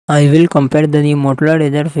I will compare the new Motorola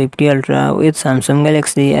Razr 50 Ultra with Samsung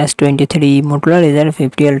Galaxy S23. Motorola Razr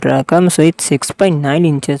 50 Ultra comes with 6.9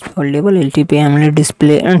 inches foldable LTP AMOLED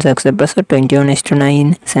display and success ratio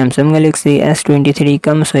 21:9. Samsung Galaxy S23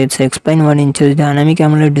 comes with 6.1 inches dynamic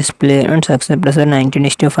AMOLED display and success ratio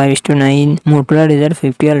 19:5:9. Motorola Razr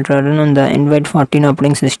 50 Ultra run on the Android 14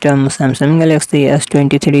 operating system. Samsung Galaxy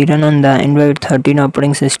S23 run on the Android 13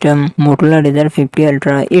 operating system. Motorola Razr 50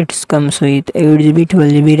 Ultra it comes with 8GB,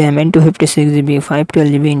 12GB RAM and 256GB,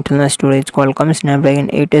 512GB internal storage. Qualcomm Snapdragon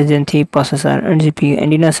 8 Gen 3 processor and GPU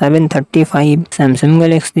Adreno 735. Samsung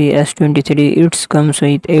Galaxy S23 it comes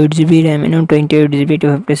with 8GB RAM and 28GB,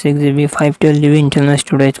 256GB, 512GB internal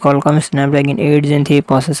storage. Qualcomm Snapdragon 8 Gen 3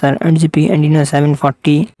 processor and GPU Adreno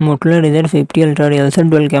 740. Motorola Razr 50 Ultra real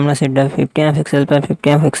dual camera setup, 50MP plus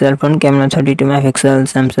 50MP front camera, 32MP.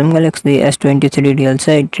 Samsung Galaxy S23 real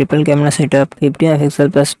side triple camera setup,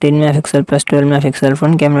 50MP plus 10MP plus 12MP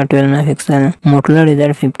front camera, 12MP. Motorola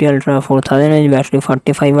Razr 50 Ultra 4000 mAh battery,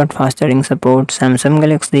 45W fast charging support. Samsung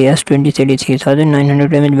Galaxy S23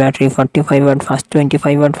 3900 mAh battery, 45W fast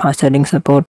 25W fast charging support.